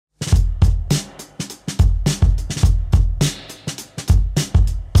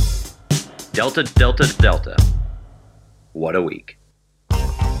Delta, Delta, Delta. What a week.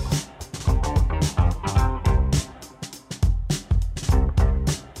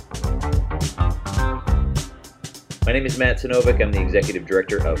 My name is Matt Sinovic. I'm the Executive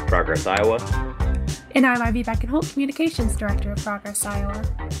Director of Progress Iowa. And I'm Ivy Beckenholt, Communications Director of Progress Iowa.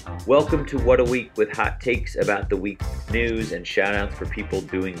 Welcome to What a Week with hot takes about the week's news and shout-outs for people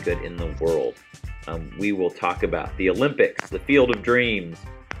doing good in the world. We will talk about the Olympics, the Field of Dreams,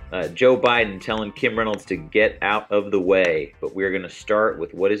 Joe Biden telling Kim Reynolds to get out of the way. But we're going to start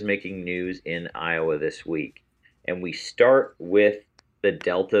with what is making news in Iowa this week. And we start with the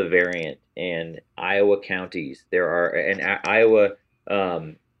Delta variant and Iowa counties. Iowa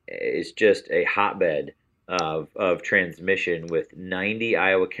is just a hotbed of transmission with 90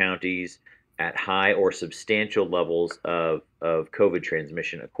 Iowa counties at high or substantial levels of COVID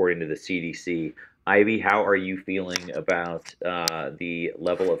transmission, according to the CDC. Ivy, how are you feeling about the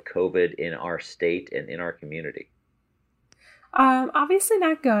level of COVID in our state and in our community? Obviously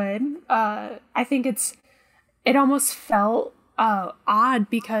not good. I think it almost felt odd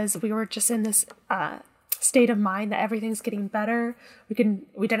because we were just in this state of mind that everything's getting better. We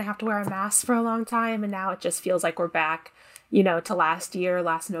didn't have to wear a mask for a long time, and now it just feels like we're back, to last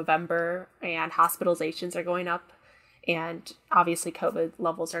November, and hospitalizations are going up, and obviously COVID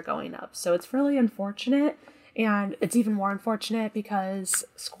levels are going up. So it's really unfortunate, and it's even more unfortunate because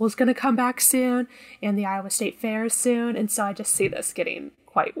school's going to come back soon, and the Iowa State Fair is soon, and so I just see this getting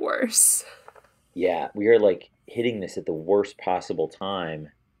quite worse. Yeah, we are hitting this at the worst possible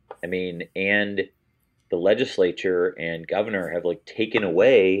time. And the legislature and governor have taken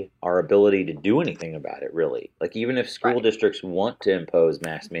away our ability to do anything about it, really. Even if school districts want to impose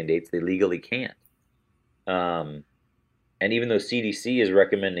mask mandates, they legally can't. And even though CDC is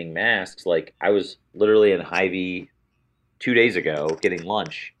recommending masks, I was literally in Hy-Vee 2 days ago getting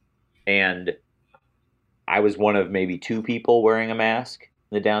lunch, and I was one of maybe two people wearing a mask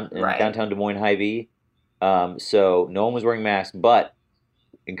in downtown Des Moines Hy-Vee. So no one was wearing masks, but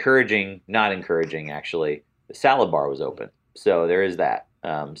not encouraging, actually, the salad bar was open. So there is that.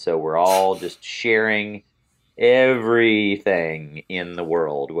 So we're all just sharing everything in the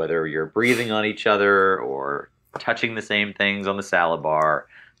world, whether you're breathing on each other or touching the same things on the salad bar.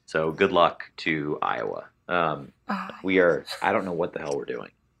 So good luck to Iowa. I don't know what the hell we're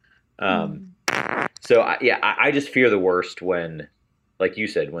doing. I just fear the worst when, like you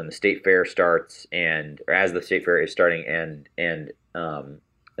said, when the state fair starts or as the state fair is starting and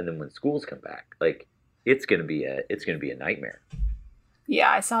then when schools come back, it's gonna be a nightmare.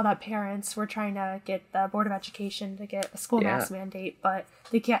 Yeah, I saw that parents were trying to get the Board of Education to get a school mask mandate, but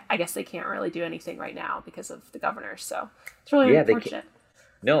they can't. I guess they can't really do anything right now because of the governor. So it's really unfortunate.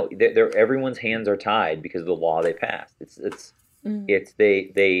 No, everyone's hands are tied because of the law they passed.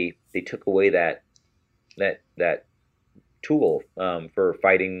 They took away that tool for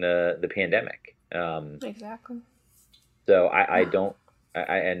fighting the pandemic. Exactly. So I don't.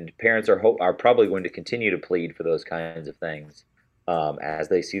 And parents are probably going to continue to plead for those kinds of things as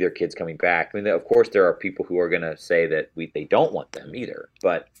they see their kids coming back. Of course, there are people who are going to say that they don't want them either,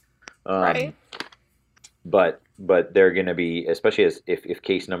 but but they're going to be, especially if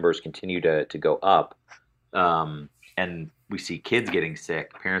case numbers continue to go up, and we see kids getting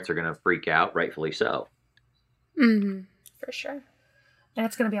sick, parents are going to freak out, rightfully so. Mm-hmm. For sure. And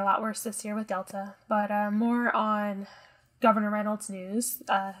it's going to be a lot worse this year with Delta. But more on Governor Reynolds' news,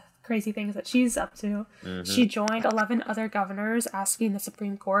 crazy things that she's up to. Mm-hmm. She joined 11 other governors asking the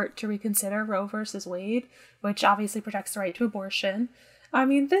Supreme Court to reconsider Roe versus Wade, which obviously protects the right to abortion.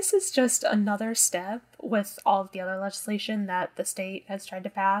 This is just another step with all of the other legislation that the state has tried to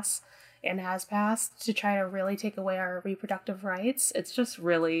pass and has passed to try to really take away our reproductive rights. It's just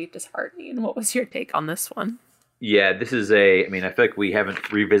really disheartening. What was your take on this one? Yeah, this is I feel like we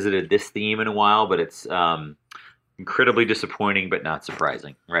haven't revisited this theme in a while, but it's incredibly disappointing, but not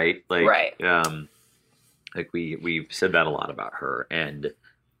surprising, right? Right. We've said that a lot about her, and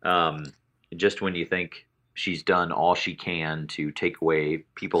just when you think she's done all she can to take away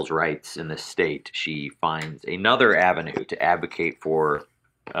people's rights in this state, she finds another avenue to advocate for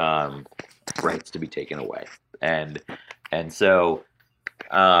rights to be taken away, and so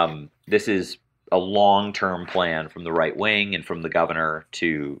this is a long-term plan from the right wing and from the governor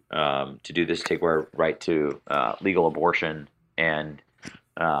to do this, take our right to legal abortion, and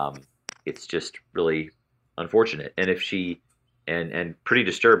it's just really unfortunate. And if she and pretty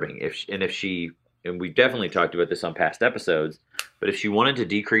disturbing. If she, and we definitely talked about this on past episodes, but if she wanted to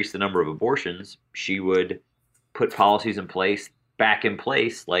decrease the number of abortions, she would put policies back in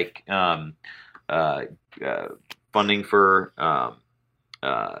place, like funding for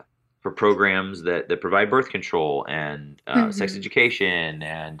for programs that provide birth control and sex education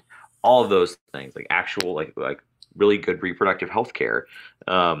and all of those things, like actual like really good reproductive health care.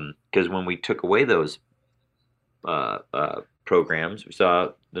 Because when we took away those programs, we saw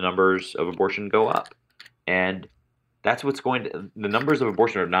the numbers of abortion go up, and that's what's going to. The numbers of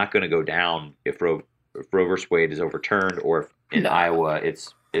abortion are not going to go down if Roe versus Wade is overturned, or if in Iowa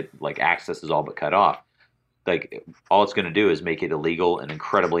like access is all but cut off. Like all it's going to do is make it illegal and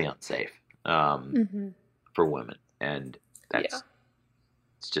incredibly unsafe for women, and that's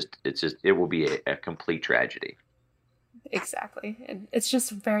it will be a complete tragedy. Exactly. And it's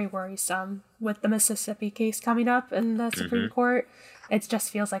just very worrisome with the Mississippi case coming up in the Supreme Court. It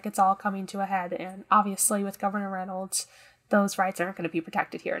just feels like it's all coming to a head. And obviously with Governor Reynolds, those rights aren't going to be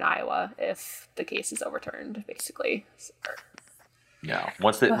protected here in Iowa if the case is overturned, basically. No.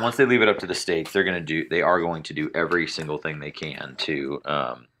 Once they leave it up to the states, they are going to do every single thing they can to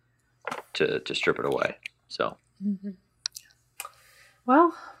strip it away. So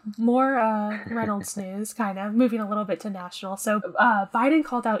Well, more Reynolds news, kind of. Moving a little bit to national. So Biden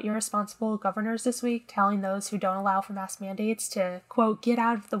called out irresponsible governors this week, telling those who don't allow for mask mandates to, quote, get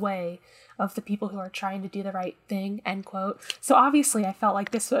out of the way of the people who are trying to do the right thing, end quote. So obviously I felt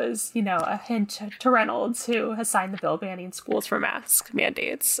like this was, a hint to Reynolds, who has signed the bill banning schools for mask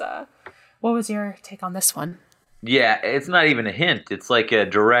mandates. What was your take on this one? Yeah, it's not even a hint. It's like a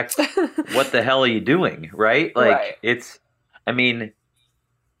direct, what the hell are you doing, right? Like, right.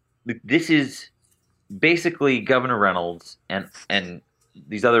 This is basically Governor Reynolds and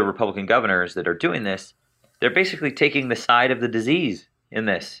these other Republican governors that are doing this. They're basically taking the side of the disease in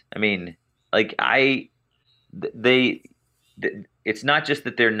this. It's not just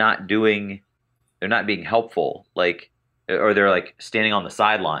that they're not being helpful, or they're like standing on the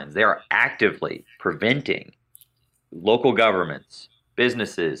sidelines. They are actively preventing local governments,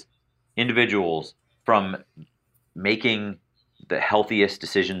 businesses, individuals from making the healthiest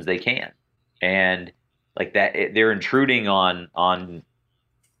decisions they can, and like that they're intruding on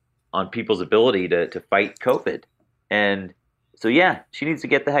people's ability to fight COVID. And so yeah, she needs to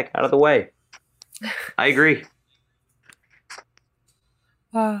get the heck out of the way. I agree.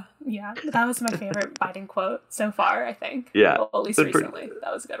 Yeah, that was my favorite Biden quote so far, I think. Yeah, well, at least recently.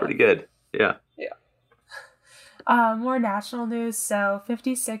 That was a good one. Pretty good. Yeah. More national news. So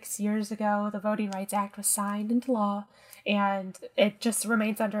 56 years ago, the Voting Rights Act was signed into law, and it just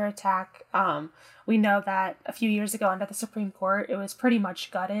remains under attack. We know that a few years ago under the Supreme Court, it was pretty much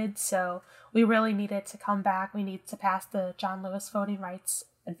gutted. So we really need it to come back. We need to pass the John Lewis Voting Rights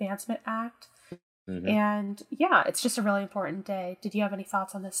Advancement Act. And yeah, it's just a really important day. Did you have any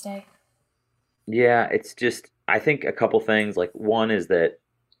thoughts on this day? Yeah, it's just, I think a couple things. Like, one is that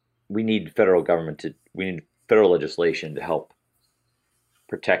we need federal legislation to help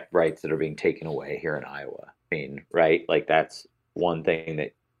protect rights that are being taken away here in Iowa. Right? Like, that's one thing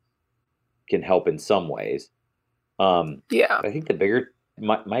that can help in some ways. Yeah. I think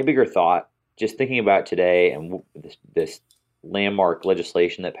my bigger thought, just thinking about today and this landmark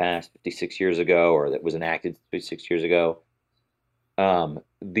legislation that passed 56 years ago, or that was enacted 56 years ago,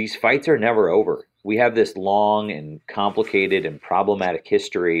 these fights are never over. We have this long and complicated and problematic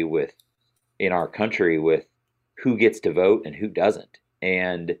history in our country with who gets to vote and who doesn't.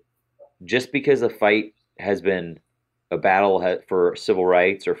 And just because a fight has been, a battle for civil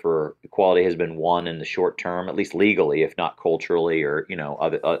rights or for equality has been won in the short term, at least legally, if not culturally, or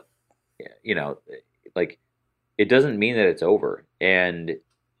it doesn't mean that it's over. And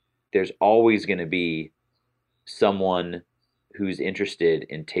there's always going to be someone who's interested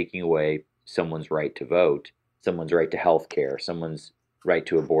in taking away someone's right to vote, someone's right to health care, someone's right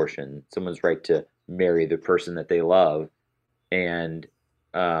to abortion, someone's right to marry the person that they love, and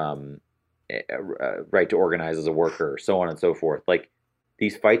right to organize as a worker, so on and so forth. Like,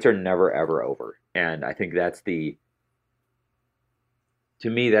 these fights are never ever over. And I think that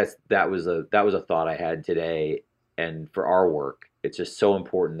was a thought I had today. And for our work, it's just so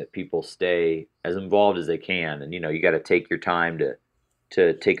important that people stay as involved as they can. And, you got to take your time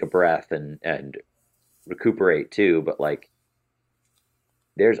to take a breath and recuperate too. But like,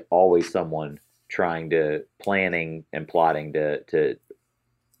 there's always someone planning and plotting to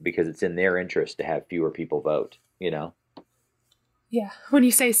because it's in their interest to have fewer people vote, Yeah. When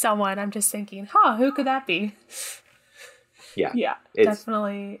you say someone, I'm just thinking, who could that be? Yeah. Yeah,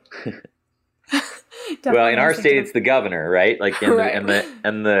 definitely. Well, in our state, it's the governor, right? Like, right. and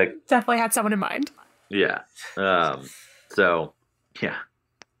the definitely had someone in mind. Yeah. So, yeah.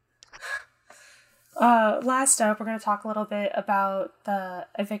 Last up, we're going to talk a little bit about the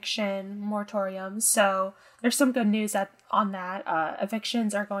eviction moratorium. So there's some good news on that.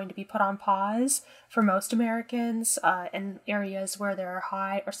 Evictions are going to be put on pause for most Americans in areas where there are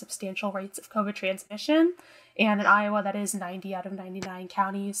high or substantial rates of COVID transmission. And in Iowa, that is 90 out of 99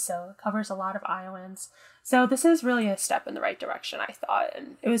 counties, so it covers a lot of Iowans. So this is really a step in the right direction, I thought.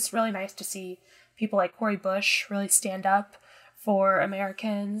 And it was really nice to see people like Cori Bush really stand up for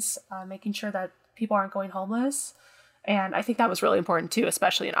Americans, making sure that people aren't going homeless. And I think that was really important too,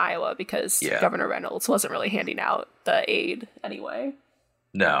 especially in Iowa, because Governor Reynolds wasn't really handing out the aid anyway.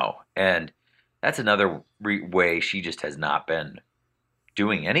 No. And that's another way she just has not been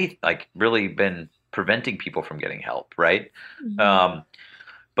doing really been preventing people from getting help, right? Mm-hmm.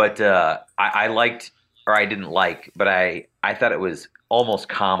 But I liked, or I didn't like, but I thought it was almost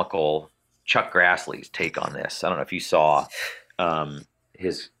comical, Chuck Grassley's take on this. I don't know if you saw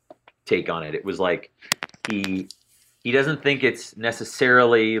his take on it. It was like he doesn't think it's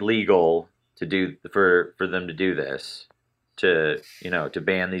necessarily legal to do for them to do this, to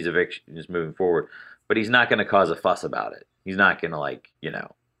ban these evictions moving forward, but he's not going to cause a fuss about it. He's not going to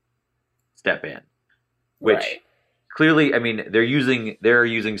step in, which clearly, I mean, they're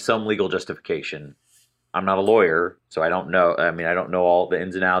using some legal justification. I'm not a lawyer, so I don't know. I mean, I don't know all the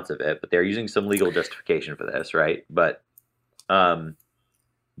ins and outs of it, but they're using some legal justification for this, right? But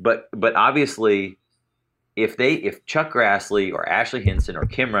obviously, if Chuck Grassley or Ashley Hinson or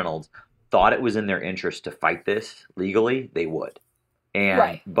Kim Reynolds thought it was in their interest to fight this legally, they would.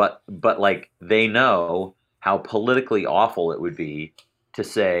 And but like they know how politically awful it would be to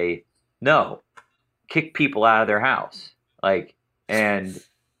say no, kick people out of their house,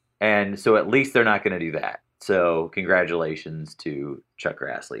 and so at least they're not going to do that. So congratulations to Chuck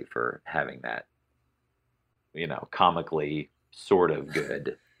Grassley for having that, comically sort of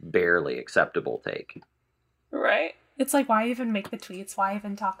good, barely acceptable take. Right. It's like, why even make the tweets? Why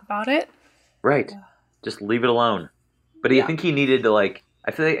even talk about it? Right. Just leave it alone. But I think he needed to I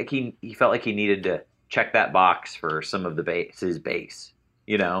feel like he felt like he needed to check that box for some of his base,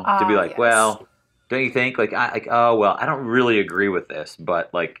 to be like, well, don't you think oh, well, I don't really agree with this, but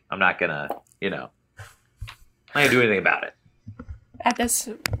I'm not gonna, I'm not gonna do anything about it. At this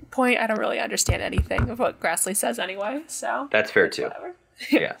point, I don't really understand anything of what Grassley says anyway, so. That's fair too.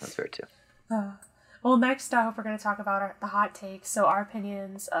 Yeah, that's fair too. Well, next up, we're going to talk about the hot takes, so our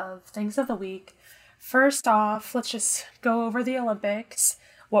opinions of things of the week. First off, let's just go over the Olympics.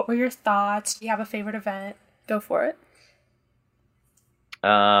 What were your thoughts? Do you have a favorite event? Go for it.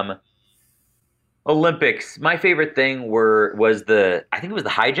 Olympics. My favorite thing was the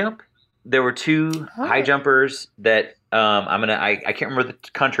high jump. There were two high jumpers that I can't remember the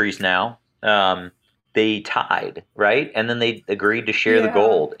countries now. They tied, right? And then they agreed to share the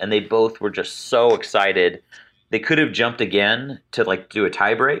gold, and they both were just so excited. They could have jumped again to do a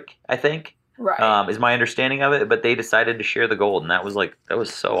tie break, I think. Right. Is my understanding of it, but they decided to share the gold, and that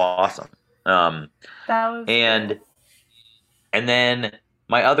was so awesome. And then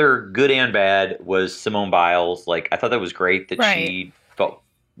my other good and bad was Simone Biles. I thought that was great that she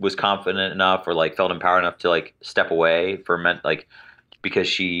was confident enough or felt empowered enough to step away because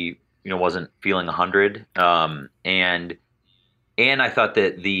she wasn't feeling 100. And I thought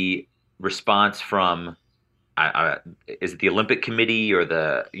that the response from is it the Olympic Committee or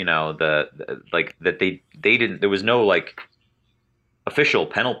that they didn't, there was no official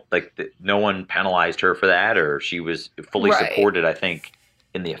penalty, no one penalized her for that, or she was fully supported, I think,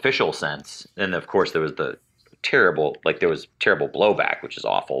 in the official sense. And of course there was the terrible blowback, which is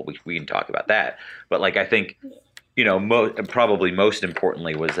awful. We can talk about that. But I think, probably most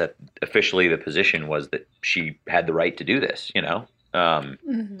importantly was that officially the position was that she had the right to do this, So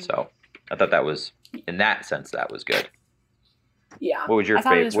I thought that was, in that sense, that was good. Yeah. What was your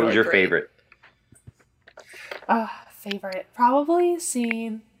favorite? What was your favorite? Favorite? Probably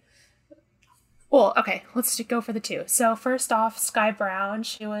seeing... Well, okay, let's go for the two. So first off, Sky Brown,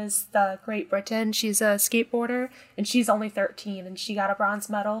 she was the Great Britain. She's a skateboarder, and she's only 13, and she got a bronze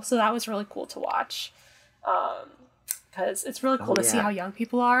medal. So that was really cool to watch. Because it's really cool to see how young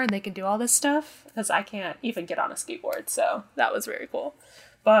people are and they can do all this stuff, because I can't even get on a skateboard, so that was very cool.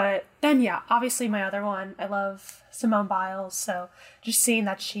 But then, obviously my other one, I love Simone Biles, so just seeing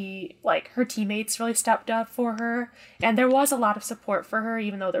that she, her teammates really stepped up for her, and there was a lot of support for her,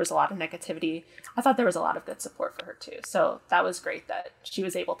 even though there was a lot of negativity. I thought there was a lot of good support for her too, so that was great that she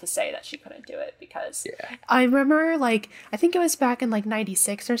was able to say that she couldn't do it, because I remember, I think it was back in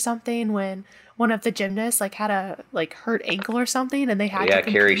 96 or something, when one of the gymnasts had a hurt ankle or something, and they had to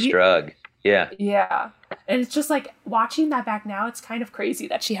compete. Carrie Strug. Yeah. Yeah. And it's just like watching that back now, it's kind of crazy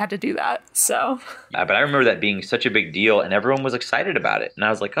that she had to do that. So, But I remember that being such a big deal, and everyone was excited about it. And I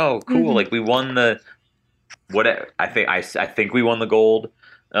was like, "Oh, cool! Mhm. Like we won the what? I think we won the gold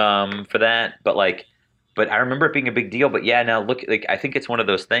for that." But I remember it being a big deal. But yeah, now look, like I think it's one of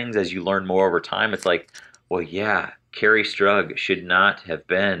those things as you learn more over time. It's like, well, yeah, Carrie Strug should not have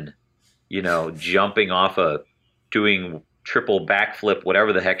been, jumping off doing triple backflip,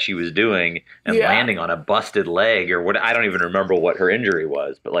 whatever the heck she was doing, and Yeah. landing on a busted leg or what. I don't even remember what her injury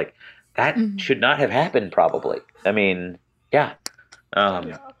was, but like that should not have happened. Probably. I mean, yeah.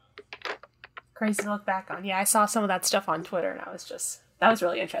 Yeah. Crazy to look back on. Yeah, I saw some of that stuff on Twitter, and that was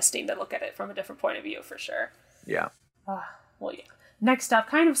really interesting to look at it from a different point of view for sure. Yeah. Well, yeah. Next up,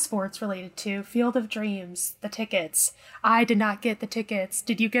 kind of sports related to Field of Dreams, the tickets. I did not get the tickets.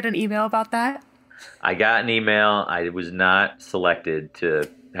 Did you get an email about that? I got an email. I was not selected to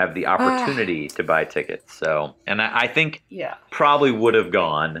have the opportunity to buy tickets. So, and I think probably would have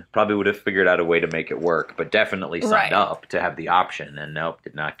gone, probably would have figured out a way to make it work, but definitely signed up to have the option. And nope,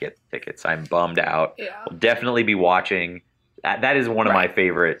 did not get tickets. I'm bummed out. Yeah. Will definitely be watching. That is one of my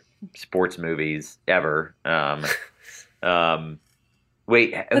favorite sports movies ever.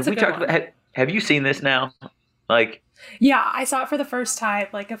 Wait, have you seen this now? Like, yeah, I saw it for the first time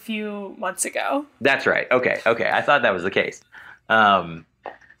like a few months ago. That's right. Okay. I thought that was the case.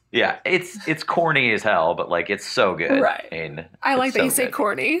 Yeah, it's corny as hell, but like it's so good. Right. I like that you say good.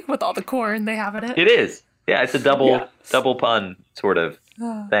 Corny with all the corn they have in it. It is. Yeah, it's a double pun sort of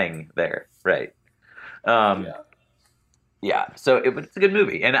thing there. Right. Yeah. So it's a good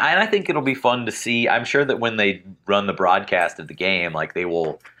movie, and I think it'll be fun to see. I'm sure that when they run the broadcast of the game, like they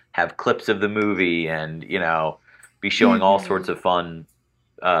will have clips of the movie, and be showing all sorts of fun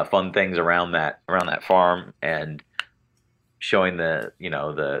things around that farm, and showing the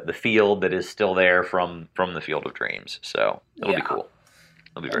field that is still there from the Field of Dreams. So it'll be cool.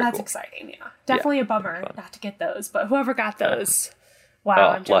 It'll be very cool. That's exciting. Yeah, definitely a bummer not to get those, but whoever got those, wow,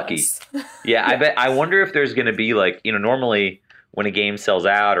 I'm lucky. Yeah, I wonder if there's going to be like normally when a game sells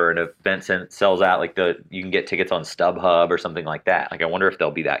out or an event sells out, like you can get tickets on StubHub or something like that. Like I wonder if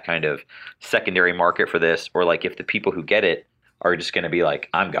there'll be that kind of secondary market for this, or like if the people who get it are just going to be like,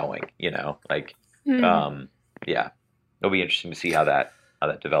 I'm going, like, yeah, it'll be interesting to see how that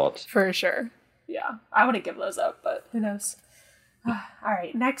develops. For sure. Yeah, I wouldn't give those up, but who knows? All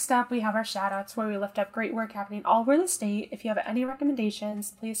right, next up we have our shout outs where we lift up great work happening all over the state. If you have any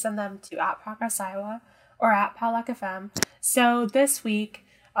recommendations, please send them to @ProgressIowa or @PowLuckFM. So this week,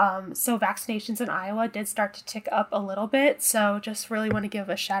 vaccinations in Iowa did start to tick up a little bit. So just really want to give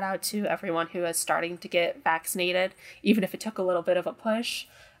a shout out to everyone who is starting to get vaccinated, even if it took a little bit of a push.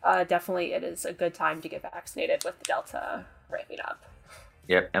 Definitely it is a good time to get vaccinated with the Delta ramping up.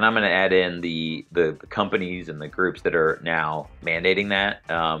 Yep, and I'm going to add in the companies and the groups that are now mandating that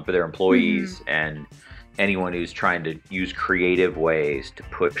for their employees and anyone who's trying to use creative ways to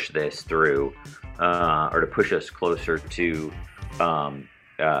push this through or to push us closer to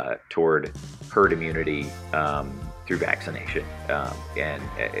toward herd immunity through vaccination. And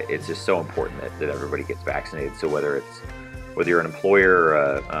it's just so important that everybody gets vaccinated. So whether you're an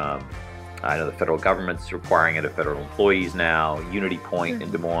employer, I know the federal government's requiring it of federal employees now. Unity Point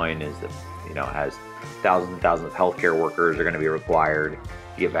in Des Moines has thousands and thousands of healthcare workers are going to be required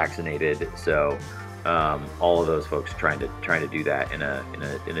to get vaccinated. So all of those folks trying to do that in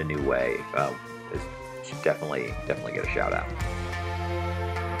a new way should definitely get a shout out.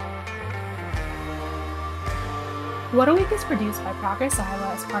 What a Week is produced by Progress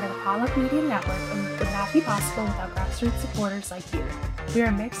Iowa as part of the Potluck Media Network and would not be possible without grassroots supporters like you. We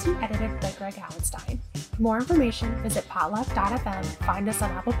are mixed and edited by Greg Allenstein. For more information, visit potluck.fm, find us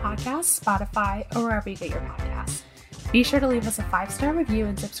on Apple Podcasts, Spotify, or wherever you get your podcasts. Be sure to leave us a 5-star review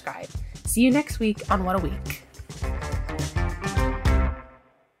and subscribe. See you next week on What a Week.